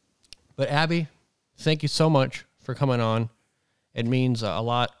 But Abby, thank you so much for coming on. It means a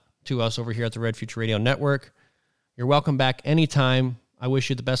lot to us over here at the Red Future Radio Network. You're welcome back anytime. I wish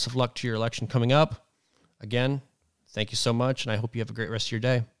you the best of luck to your election coming up. Again, thank you so much, and I hope you have a great rest of your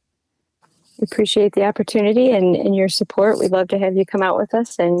day. We appreciate the opportunity and your support. We'd love to have you come out with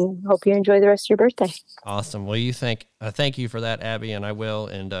us, and hope you enjoy the rest of your birthday. Awesome. Well, thank you for that, Abby, and I will,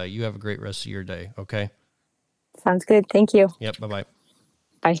 and you have a great rest of your day, okay? Sounds good. Thank you. Yep, bye-bye.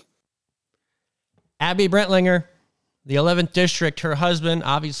 Bye. Abby Brentlinger, the 11th District. Her husband,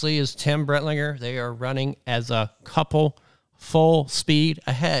 obviously, is Tim Brentlinger. They are running as a couple full speed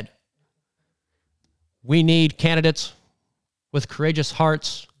ahead. We need candidates with courageous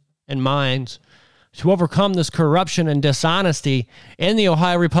hearts and minds to overcome this corruption and dishonesty in the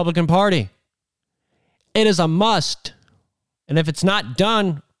Ohio Republican Party. It is a must. And if it's not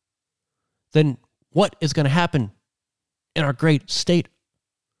done, then what is going to happen in our great state?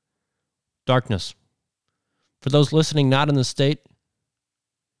 Darkness. For those listening not in the state,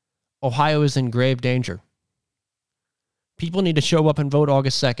 Ohio is in grave danger. People need to show up and vote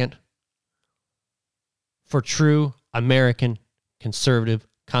August 2nd for true American conservative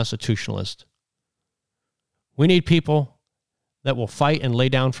constitutionalists. We need people that will fight and lay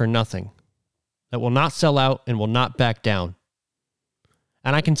down for nothing, that will not sell out and will not back down.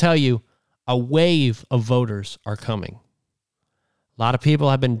 And I can tell you, a wave of voters are coming. A lot of people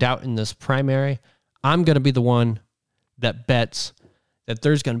have been doubting this primary. I'm going to be the one that bets that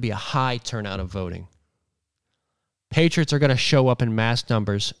there's going to be a high turnout of voting. Patriots are going to show up in mass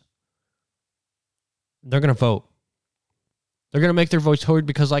numbers. They're going to vote. They're going to make their voice heard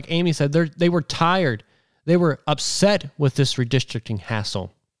because, like Amy said, they were tired. They were upset with this redistricting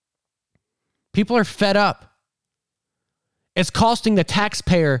hassle. People are fed up. It's costing the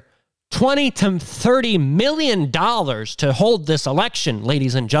taxpayer $20 to $30 million to hold this election,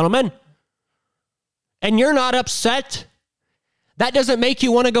 ladies and gentlemen. And you're not upset? That doesn't make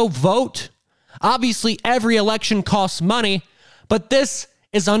you want to go vote? Obviously, every election costs money, but this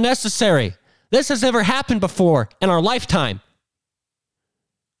is unnecessary. This has never happened before in our lifetime.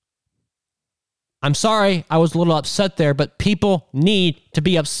 I'm sorry, I was a little upset there, but people need to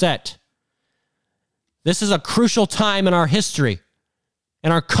be upset. This is a crucial time in our history,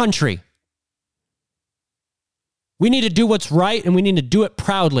 in our country. We need to do what's right, and we need to do it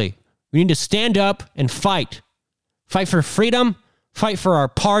proudly. We need to stand up and fight. Fight for freedom, fight for our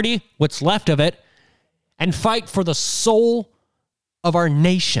party, what's left of it, and fight for the soul of our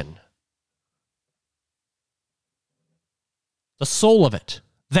nation. The soul of it.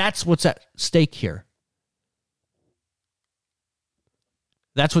 That's what's at stake here.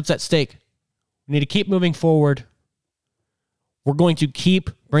 That's what's at stake. We need to keep moving forward. We're going to keep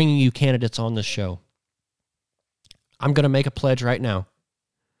bringing you candidates on this show. I'm going to make a pledge right now.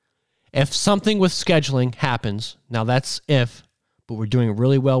 If something with scheduling happens, now that's if, but we're doing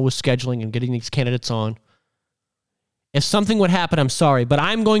really well with scheduling and getting these candidates on. If something would happen, I'm sorry, but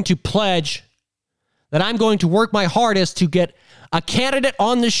I'm going to pledge that I'm going to work my hardest to get a candidate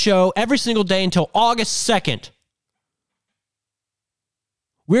on this show every single day until August 2nd.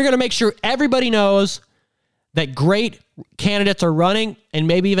 We're going to make sure everybody knows that great candidates are running and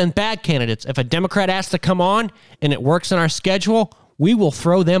maybe even bad candidates. If a Democrat asks to come on and it works in our schedule, we will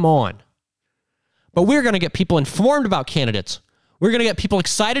throw them on. But we're going to get people informed about candidates. We're going to get people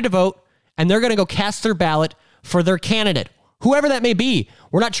excited to vote, and they're going to go cast their ballot for their candidate, Whoever that may be.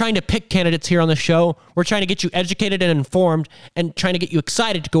 We're not trying to pick candidates here on the show. We're trying to get you educated and informed and trying to get you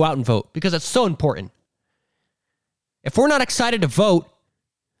excited to go out and vote because it's so important. If we're not excited to vote,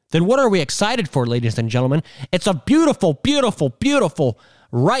 then what are we excited for, ladies and gentlemen? It's a beautiful, beautiful, beautiful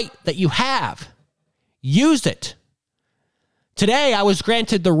right that you have. Use it. Today, I was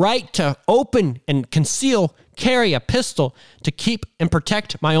granted the right to open and conceal, carry a pistol to keep and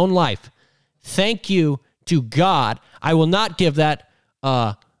protect my own life. Thank you to God. I will not give that.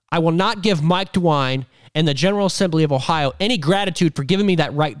 I will not give Mike DeWine and the General Assembly of Ohio any gratitude for giving me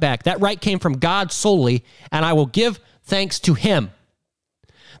that right back. That right came from God solely, and I will give thanks to him.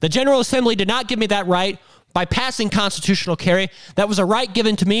 The General Assembly did not give me that right by passing constitutional carry. That was a right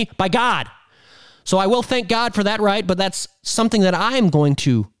given to me by God. So I will thank God for that right, but that's something that I am going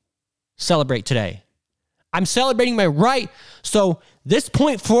to celebrate today. I'm celebrating my right. So this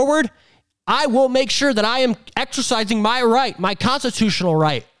point forward, I will make sure that I am exercising my right, my constitutional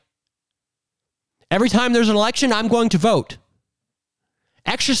right. Every time there's an election, I'm going to vote.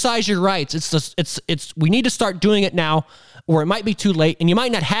 Exercise your rights. We need to start doing it now, or it might be too late, and you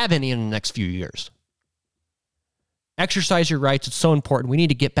might not have any in the next few years. Exercise your rights. It's so important. We need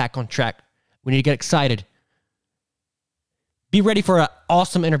to get back on track. We need to get excited. Be ready for an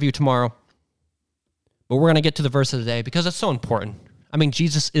awesome interview tomorrow. But we're going to get to the verse of the day because it's so important. I mean,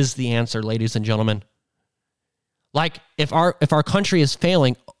 Jesus is the answer, ladies and gentlemen. Like, if our country is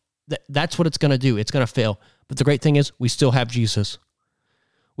failing, that's what it's going to do. It's going to fail. But the great thing is we still have Jesus.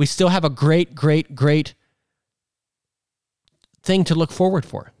 We still have a great, great, great thing to look forward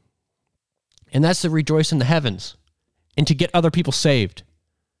for. And that's to rejoice in the heavens and to get other people saved,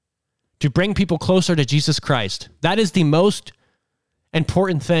 to bring people closer to Jesus Christ. That is the most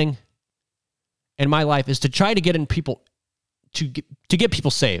important thing in my life, is to try to get in people, to get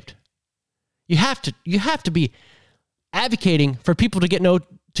people saved. You have to be advocating for people to get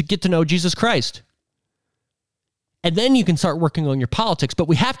to know Jesus Christ. And then you can start working on your politics, but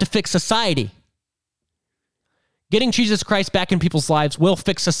we have to fix society. Getting Jesus Christ back in people's lives will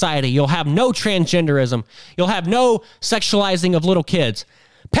fix society. You'll have no transgenderism. You'll have no sexualizing of little kids.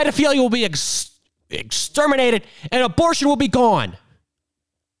 Pedophilia will be exterminated, and abortion will be gone.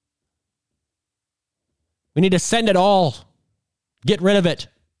 We need to send it all. Get rid of it.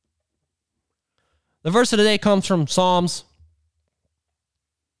 The verse of the day comes from Psalms,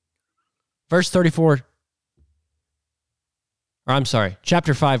 chapter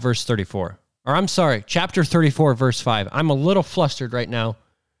 5, verse 34. Chapter 34, verse 5. I'm a little flustered right now,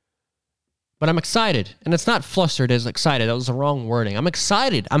 but I'm excited. And it's not flustered as excited. That was the wrong wording. I'm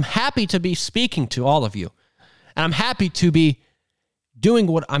excited. I'm happy to be speaking to all of you. And I'm happy to be doing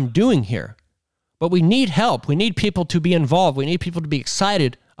what I'm doing here. But we need help. We need people to be involved. We need people to be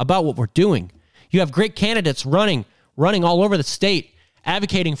excited about what we're doing. You have great candidates running all over the state,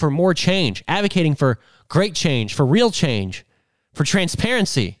 advocating for more change, advocating for great change, for real change, for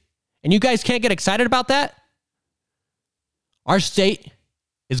transparency. And you guys can't get excited about that? Our state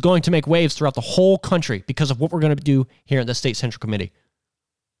is going to make waves throughout the whole country because of what we're going to do here at the State Central Committee.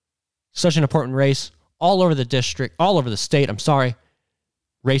 Such an important race all over the district, all over the state.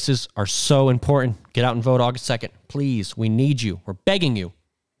 Races are so important. Get out and vote August 2nd. Please, we need you. We're begging you.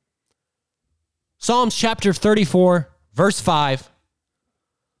 Psalms chapter 34, verse 5.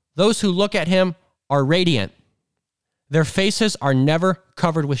 Those who look at him are radiant. Their faces are never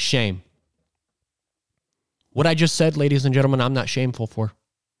covered with shame. What I just said, ladies and gentlemen, I'm not shameful for.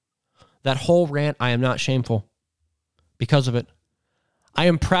 That whole rant, I am not shameful because of it. I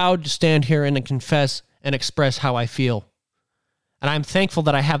am proud to stand here and confess and express how I feel. And I'm thankful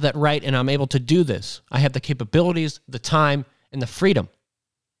that I have that right and I'm able to do this. I have the capabilities, the time, and the freedom.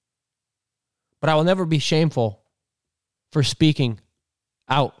 But I will never be shameful for speaking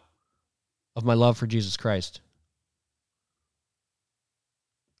out of my love for Jesus Christ.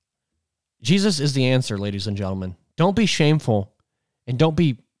 Jesus is the answer, ladies and gentlemen. Don't be shameful and don't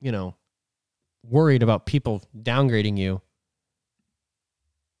be, worried about people downgrading you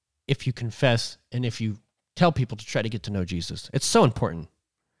if you confess and if you tell people to try to get to know Jesus. It's so important.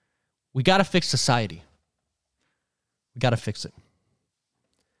 We got to fix society. We got to fix it.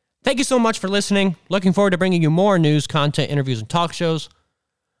 Thank you so much for listening. Looking forward to bringing you more news, content, interviews, and talk shows.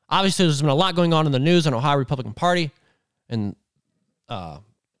 Obviously, there's been a lot going on in the news on Ohio Republican Party and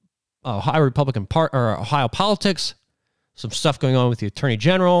Ohio politics. Some stuff going on with the Attorney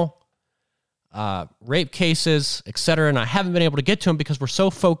General, rape cases, etc. And I haven't been able to get to them because we're so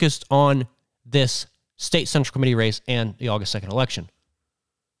focused on this State Central Committee race and the August 2nd election.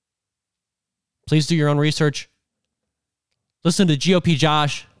 Please do your own research. Listen to GOP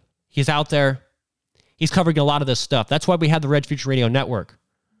Josh. He's out there. He's covering a lot of this stuff. That's why we have the Red Future Radio Network.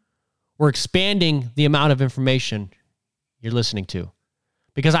 We're expanding the amount of information you're listening to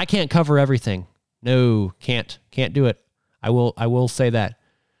because I can't cover everything. No, can't do it. I will say that.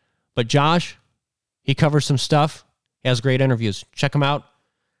 But Josh, he covers some stuff. He has great interviews. Check him out.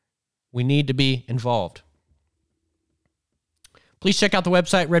 We need to be involved. Please check out the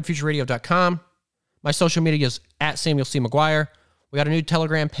website, redfutureradio.com. My social media is at Samuel C. McGuire. We got a new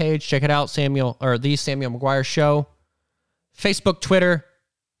Telegram page. Check it out, the Samuel McGuire Show. Facebook, Twitter,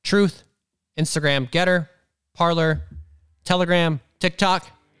 Truth, Instagram, Getter, Parler, Telegram, TikTok.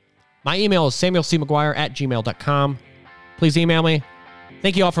 My email is samuelcmcguire@gmail.com. Please email me.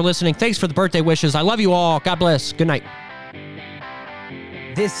 Thank you all for listening. Thanks for the birthday wishes. I love you all. God bless. Good night.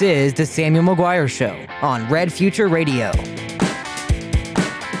 This is the Samuel McGuire Show on Red Future Radio.